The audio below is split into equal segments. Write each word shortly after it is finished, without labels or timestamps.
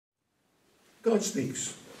God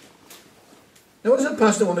speaks. Now, what does a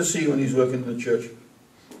pastor want to see when he's working in the church?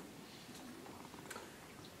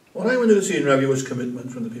 What I wanted to see in Rugby was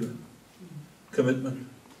commitment from the people. Commitment.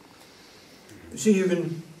 You see, you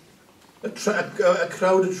can attract, a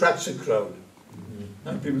crowd attracts a crowd.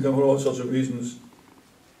 And people come for all sorts of reasons.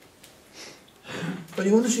 But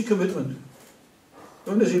you want to see commitment.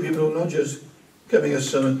 You want to see people who are not just coming as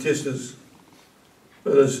some tasters,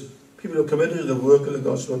 but as people who are committed to the work of the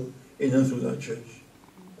gospel in and through that church.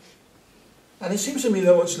 And it seems to me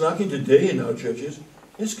that what's lacking today in our churches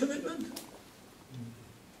is commitment.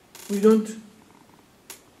 We don't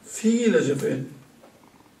feel as if we're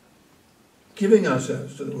giving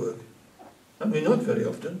ourselves to the work. And we're not very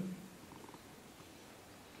often.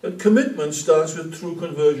 But commitment starts with true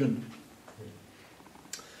conversion.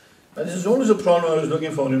 And this is always a problem I was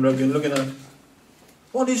looking for in Rugby, looking at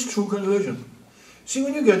what is true conversion. See,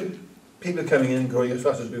 when you get people coming in and growing as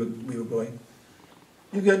fast as we were growing,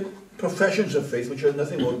 you get professions of faith, which are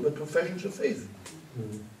nothing more but professions of faith.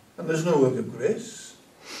 And there's no work of grace.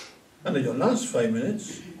 And they don't last 5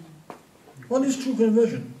 minutes. What is true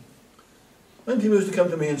conversion? When people used to come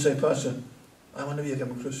to me and say, Pastor, I want to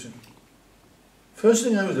become a Christian. First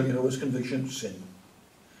thing I was looking for was conviction of sin.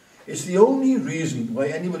 It's the only reason why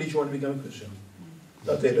anybody should want to become a Christian.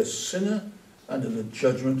 That they're a sinner under the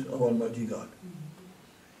judgment of Almighty God.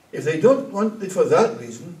 If they don't want it for that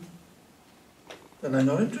reason, then I'm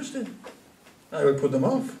not interested. I will put them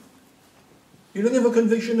off. You're looking for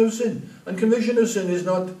conviction of sin. And conviction of sin is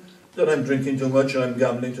not that I'm drinking too much, or I'm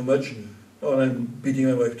gambling too much, or I'm beating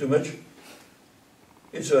my wife too much.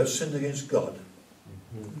 It's that I've sinned against God.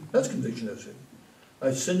 That's conviction of sin.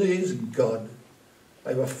 I've sinned against God.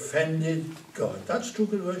 I've offended God. That's true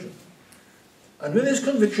conversion. And with this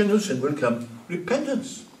conviction of sin will come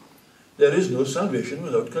repentance. There is no salvation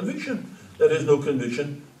without conviction. There is no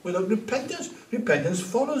conviction without repentance. Repentance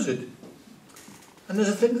follows it. And there's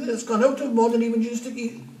a thing that's gone out of modern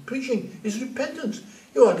evangelistic preaching, is repentance.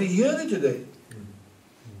 You hardly hear it today.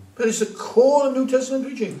 But it's the core of New Testament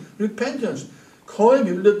preaching. Repentance. Calling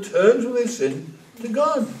people to turn from their sin to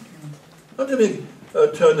God. Not to make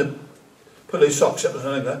put their socks up or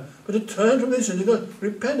something like that, but to turn from their sin to God.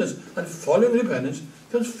 Repentance. And following repentance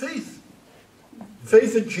comes faith.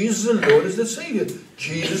 Faith that Jesus alone is the Saviour.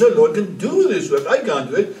 Jesus alone can do this work. I can't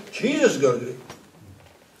do it. Jesus is going to do it.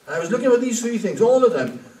 And I was looking at these three things all the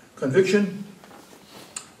time. Conviction,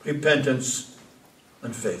 repentance,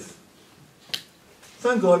 and faith.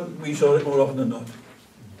 Thank God we saw it more often than not.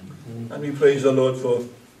 And we praise the Lord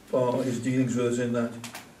for his dealings with us in that.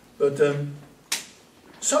 But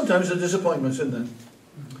sometimes there are disappointments in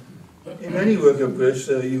that. In any work of grace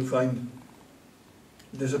you find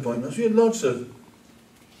disappointments. We had lots of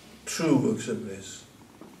true works of grace.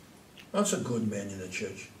 Lots of good men in the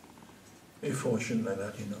church. Very fortunate like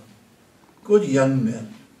that, you know. Good young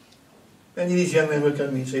men. Many of these young men would come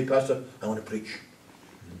to me and say, Pastor, I want to preach.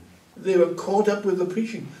 They were caught up with the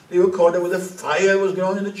preaching. They were caught up with the fire that was going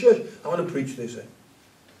on in the church. I want to preach, they say.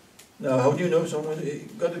 Now, how do you know someone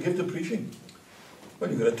got the gift of preaching? Well,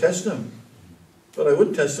 you've got to test them. But I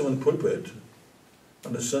wouldn't test them on the pulpit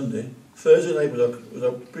on a Sunday. Thursday night was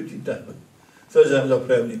our preaching time. Thursday night was our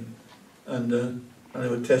prayer meeting. And I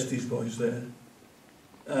would test these boys there.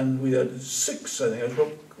 And we had 6, I think, I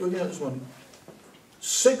was working out this morning.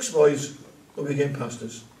 6 boys who became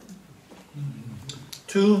pastors.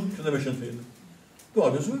 2 to the mission field.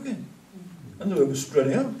 God was working. And the work was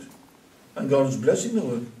spreading out. And God was blessing the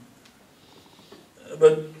work.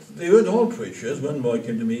 But they weren't all preachers. One boy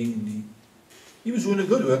came to me and he was doing a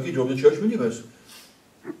good work. He drove the church minibus.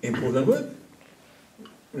 Important work.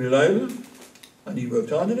 Reliable. And he worked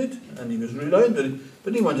hard in it. And he was reliable.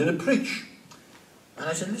 But he wanted to preach. And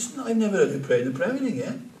I said, listen, I've never heard you pray in the prayer meeting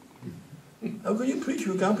yet. How can you preach if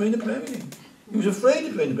you can't pray in the prayer meeting? He was afraid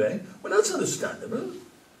to pray in the prayer meeting. Well, that's understandable.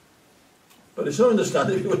 But it's not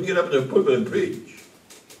understandable if you want to get up in the pulpit and preach.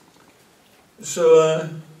 So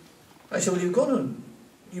I said, well, you've got to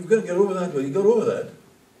get over that. Well, you got over that.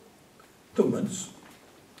 2 months.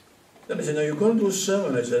 Then I said, now you've got to do a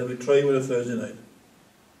sermon. I said, we'll try with a Thursday night.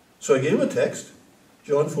 So I gave him a text,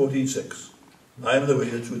 John 14:6. I am the way,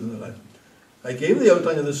 the truth, and the life. I gave him the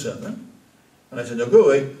outline of the sermon. And I said, now go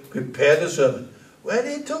away, prepare the sermon. Well,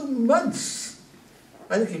 it took months.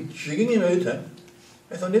 I had to keep jigging him every time.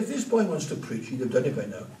 I thought, if this boy wants to preach, he'd have done it by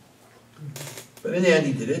now. But in the end,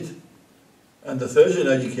 he did it. And the Thursday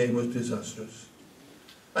night he came was disastrous.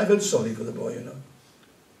 I felt sorry for the boy, you know.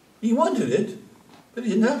 He wanted it, but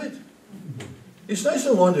he didn't have it. It's nice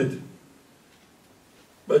to want it.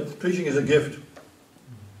 But preaching is a gift.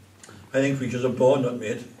 I think preachers are born, not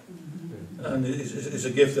made. And it's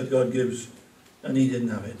a gift that God gives. and he didn't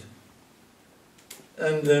have it.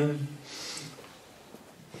 And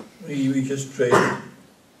we just prayed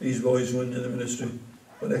these boys who were in the ministry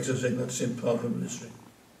for exercising that same powerful ministry.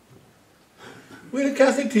 We had a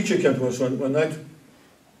Catholic teacher came to us one night.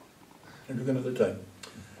 I'm looking at the time.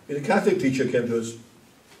 We had a Catholic teacher came to us,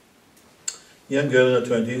 young girl in her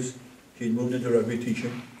 20s. She'd moved into rugby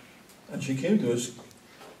teaching, and she came to us,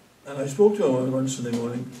 and I spoke to her one Sunday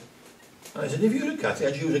morning, and I said, if you're a Catholic,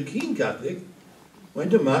 and she was a keen Catholic,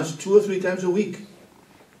 went to Mass 2 or 3 times a week,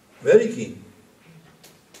 very keen.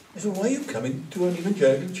 I said, why are you coming to an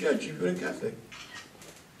evangelical church if you're a Catholic?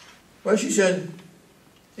 Well, she said,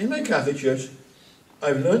 in my Catholic church,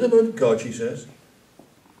 I've learned about God, she says,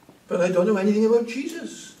 but I don't know anything about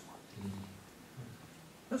Jesus.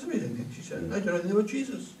 That's amazing thing, she said. I don't know anything about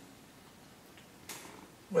Jesus.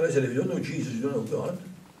 Well, I said, if you don't know Jesus, you don't know God.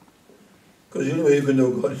 Because the only way you can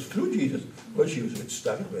know God is through Jesus. Well, she was a bit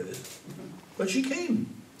staggered by this. But she came.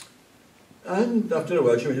 And after a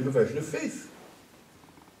while, she made a profession of faith.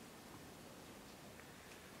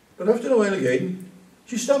 But after a while again,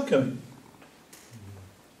 she stopped coming.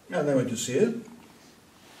 And I went to see her.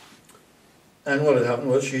 And what had happened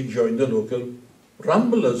was she joined the local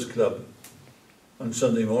Ramblers Club. On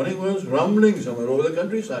Sunday morning was rambling somewhere over the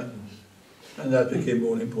countryside. And that became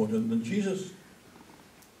more important than Jesus.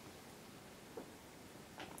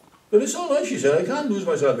 But it's all right, she said, I can't lose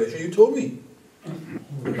my salvation, you told me.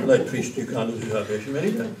 And I preached, you can't lose your salvation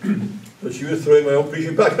many times. But she was throwing my own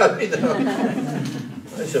preaching back at me now.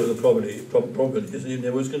 I said, well, the probability is that you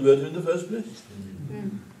never was converted in the first place.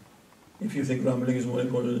 If you think rambling is more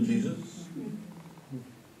important than Jesus.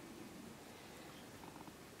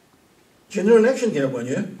 General election came up one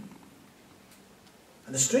year.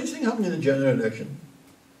 And the strange thing happened in the general election.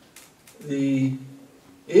 The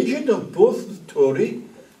agent of both the Tory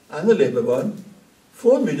and the Labour one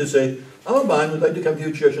phoned me to say, our man would like to come to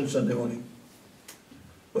your church on Sunday morning.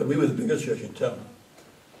 Well, we were the biggest church in town.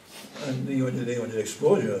 And they wanted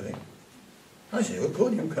exposure, I think. I said, well,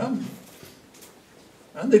 good, you come.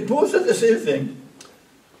 And they both said the same thing.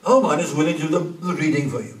 Our man is willing to do the reading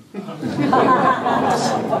for you.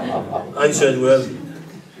 I said, well,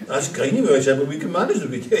 that's kind of you. I said, well, we can manage the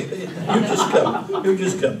reading. You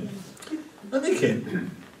just come. And they came.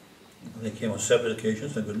 And they came on separate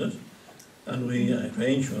occasions, thank goodness. And we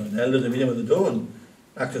arranged for an elder to meet them at the door and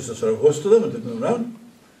act as a sort of host to them and took them around.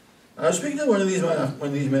 And I was speaking to one of these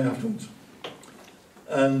men afterwards.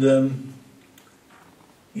 And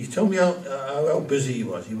he told me how busy he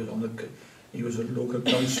was. He was a local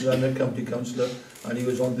councillor and a county councillor, and he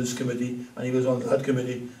was on this committee, and he was on that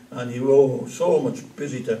committee, and he was so much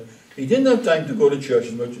busy time. He didn't have time to go to church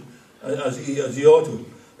as much as he ought to.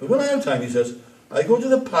 But when I have time, he says, I go to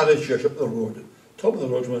the parish church up the road. Top of the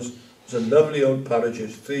road from us is a lovely old parish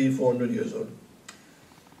church, 300-400 years old.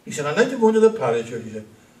 He said, I'd like to go to the parish church, he said,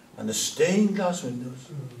 and the stained glass windows,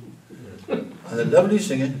 and the lovely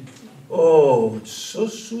singing. Oh, it's so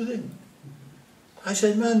soothing. I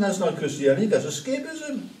said, man, that's not Christianity, that's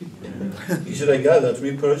escapism. He said, I gather that's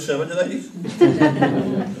me put out sermon tonight.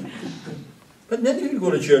 But many people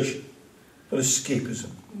go to church for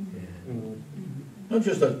escapism. Not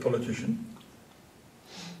just that politician.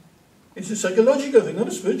 It's a psychological thing, not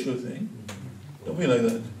a spiritual thing. Don't be like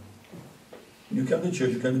that. When you come to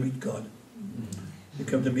church, you come to meet God. You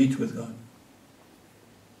come to meet with God.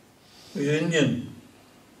 There's an Indian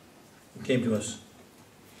who came to us.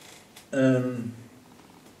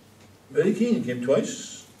 Very keen, he came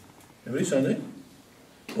twice, every Sunday.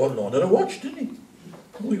 Bought Lord had a watch, didn't he?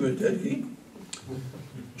 We were dead keen.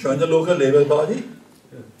 Joined the local Labour Party.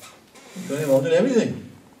 He got involved in everything.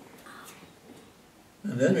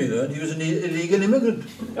 And then we learned he was an illegal immigrant.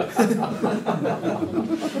 I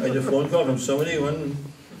had a phone call from somebody one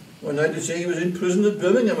night to say he was in prison at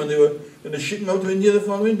Birmingham and they were going to ship him out to India the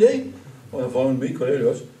following day. Or the following week, whatever it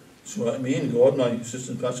was. So me and Gordon, my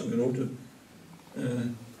assistant pastor, we wrote to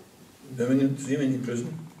Birmingham to see him in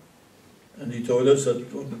prison. And he told us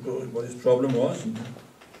that what his problem was and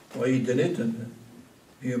why he did it, and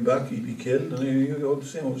if he came back he'd be killed, and he all the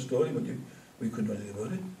same old story, but we couldn't do anything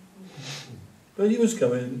about it. But he was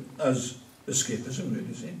coming as escapism,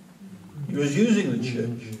 really, see. He was using the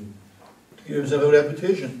church to give himself a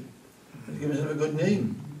reputation, to give himself a good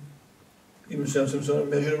name, give himself some sort of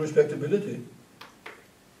measure of respectability.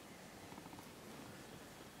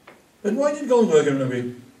 But why did God work in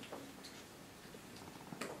rugby?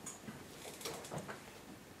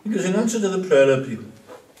 Because in answer to the prayer of people,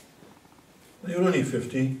 they were only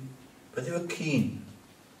 50, but they were keen.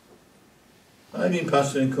 I've been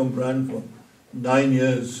pastor in Cwmbran for 9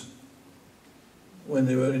 years when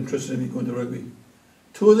they were interested in me going to rugby.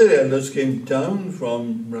 two of their elders came down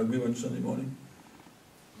from Rugby one Sunday morning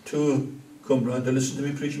to come round to listen to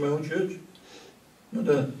me preach in my own church. Not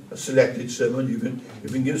a selected sermon. You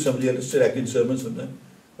can give somebody else a selected sermon sometimes.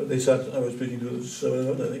 But they sat, I was preaching to a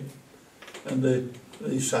sermon, I think, and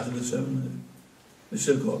they sat in the sermon, and they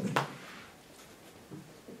still called me.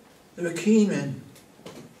 They were keen men.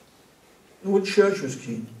 The whole church was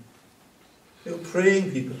keen. They were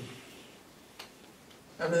praying people.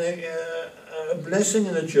 And a blessing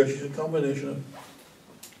in the church is a combination of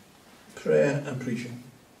prayer and preaching.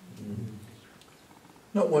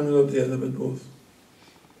 Not one without the other, but both.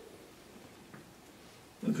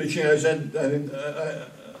 The preaching, I said,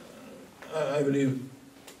 I believe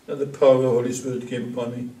that the power of the Holy Spirit came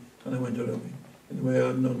upon me, and I went around me in the way I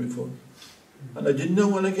hadn't known before. And I didn't know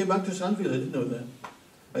when I came back to Sandfield, I didn't know that.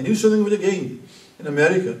 I knew something of it again in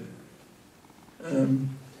America.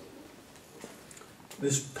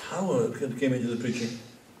 This power that came into the preaching,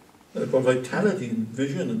 called vitality and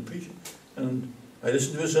vision and preaching. And I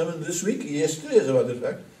listened to a sermon this week, yesterday as a matter of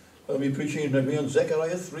fact, I'll be preaching in Rugby on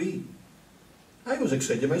Zechariah 3. I was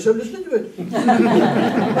excited myself listening to it.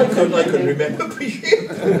 I couldn't remember preaching it.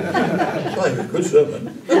 Well, it was a good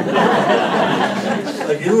sermon.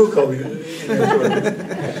 I give you a copy.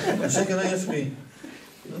 Zechariah 3.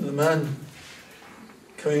 And the man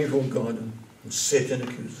coming before God, and Satan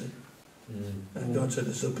accused him. And God said,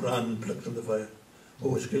 it's a brand plucked from the fire.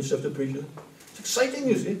 Oh, it's great stuff to preach. It's exciting,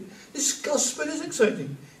 you see. This gospel is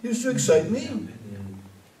exciting. It used to excite me.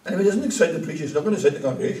 And if it doesn't excite the preacher, it's not going to excite the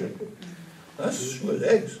congregation. That's sure as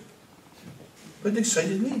eggs. But it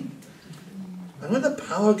excited me. And when the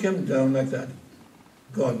power came down like that,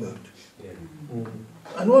 God worked.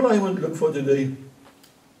 And what I would look for today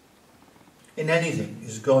in anything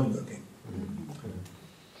is God working.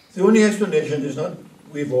 The only explanation is not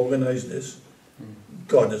we've organized this.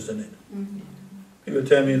 God has done it. People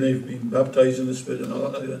tell me they've been baptized in the Spirit and all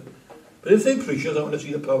that like that. But if they preach it, I want to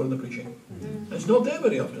see the power in the preaching. And it's not there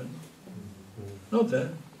very often. Not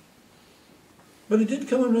there. But it did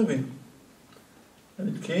come around me.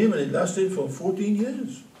 And it came and it lasted for 14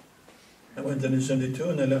 years. I went in 72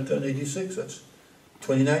 and I left in 86. That's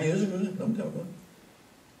 29 years ago, isn't it? Long time ago.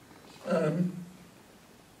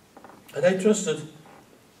 And I trust that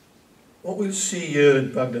what we'll see here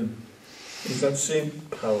in Baghdad is that same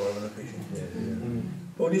power in the preaching.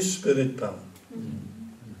 Holy Spirit power.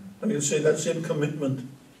 And we'll say that same commitment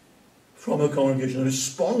from a congregation, a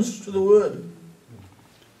response to the word.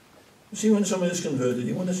 You see, when someone is converted,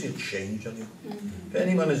 you want to see a change, don't you? If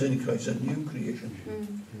any man is in Christ, a new creation.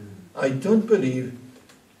 I don't believe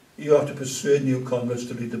you have to persuade new converts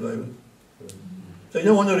to read the Bible. If they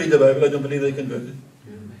don't want to read the Bible, I don't believe they're converted.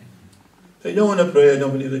 If they don't want to pray, I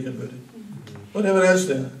don't believe they're converted. Whatever else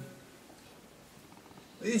there.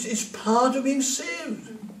 It's part of being saved.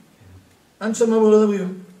 And somehow or other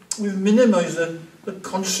we've minimized the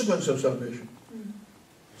consequence of salvation.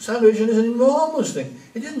 Salvation is an enormous thing.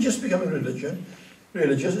 It isn't just becoming religious.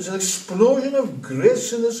 It's an explosion of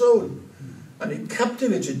grace in the soul. And it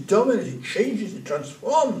captivates, it dominates, it changes, it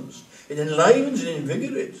transforms, it enlivens, it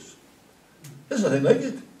invigorates. There's nothing like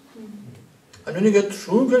it. And when you get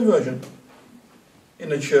true conversion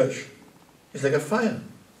in a church, it's like a fire.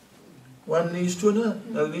 One leads to another,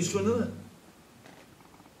 another leads to another.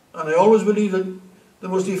 And I always believe that the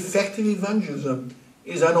most effective evangelism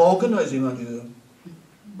is unorganized evangelism.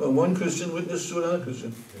 When one Christian witnesses to another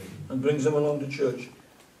Christian and brings them along to church.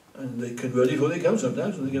 And they convert before they come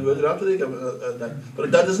sometimes, and they convert it after they come.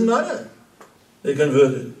 But that doesn't matter. They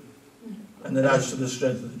converted. And that adds to the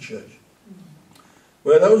strength of the church.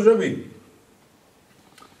 Well, that was Rugby.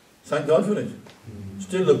 Thank God for it.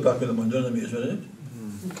 Still look back with a wonder and amazement in it.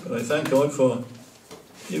 But I thank God for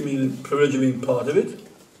giving me the privilege of being part of it.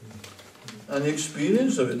 And the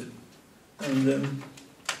experience of it. And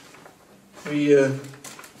we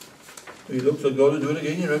look that God will do it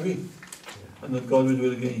again in Rugby. And that God will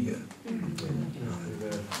do it again here.